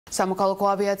სამოქალაქო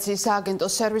ავიაციის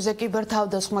სააგენტოს სერვერზე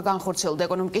კიბერთავდასხმა განხორციელდა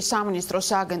ეკონომიკის სამინისტროს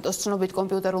სააგენტოს ცნობით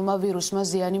კომპიუტერულმა ვირუსმა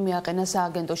ზიანი მიაყენა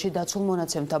სააგენტოში დაცულ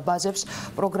მონაცემთა ბაზებს,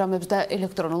 პროგრამებს და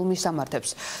ელექტრონულ მისამართებს.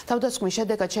 თავდასხმის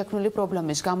შედეგად შექმნილი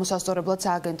პრობლემის გამოსასწორებლად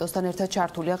სააგენტოსთან ერთად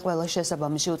ჩართულია ყველა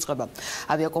შესაბამისი უწყება.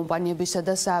 ავიაკომპანიებისა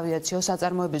და საავიაციო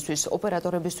საწარმოებისთვის,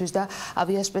 ოპერატორებისთვის და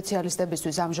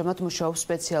ავიასპეციალისტებისთვის ამჟამად მუშაობს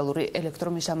სპეციალური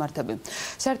ელექტრომისამართები.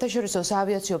 საერთაშორისო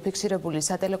საავიაციო ფიქსირებული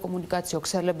სატელეკომუნიკაციო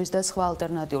ქსელების და სხვა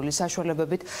ალტერნატიული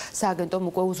საშუალებებით სააგენტომ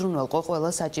უკვე უზრუნველყო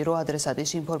ყველა საჭირო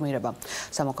ადრესატის ინფორმირება.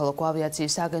 სამოქალაქო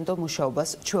ავიაციის სააგენტო მუშაობას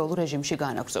ჩვეულ რეჟიმში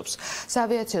განაგრძობს.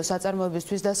 საავიაციო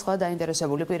საწარმოებისთვის და სხვა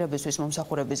დაინტერესებული პირებისთვის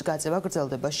მომსახურების გაწევა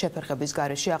გრძელდება შეფერხების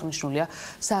გარეშე აღნიშნულია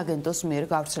სააგენტოს მიერ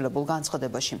გავრცელებულ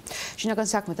განცხადებაში. შინაგან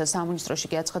საქმეთა სამინისტროში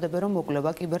კი აცხადებენ, რომ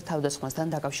მოკვლევა კიბერთავდასხმასთან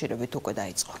დაკავშირებით უკვე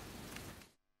დაიწყო.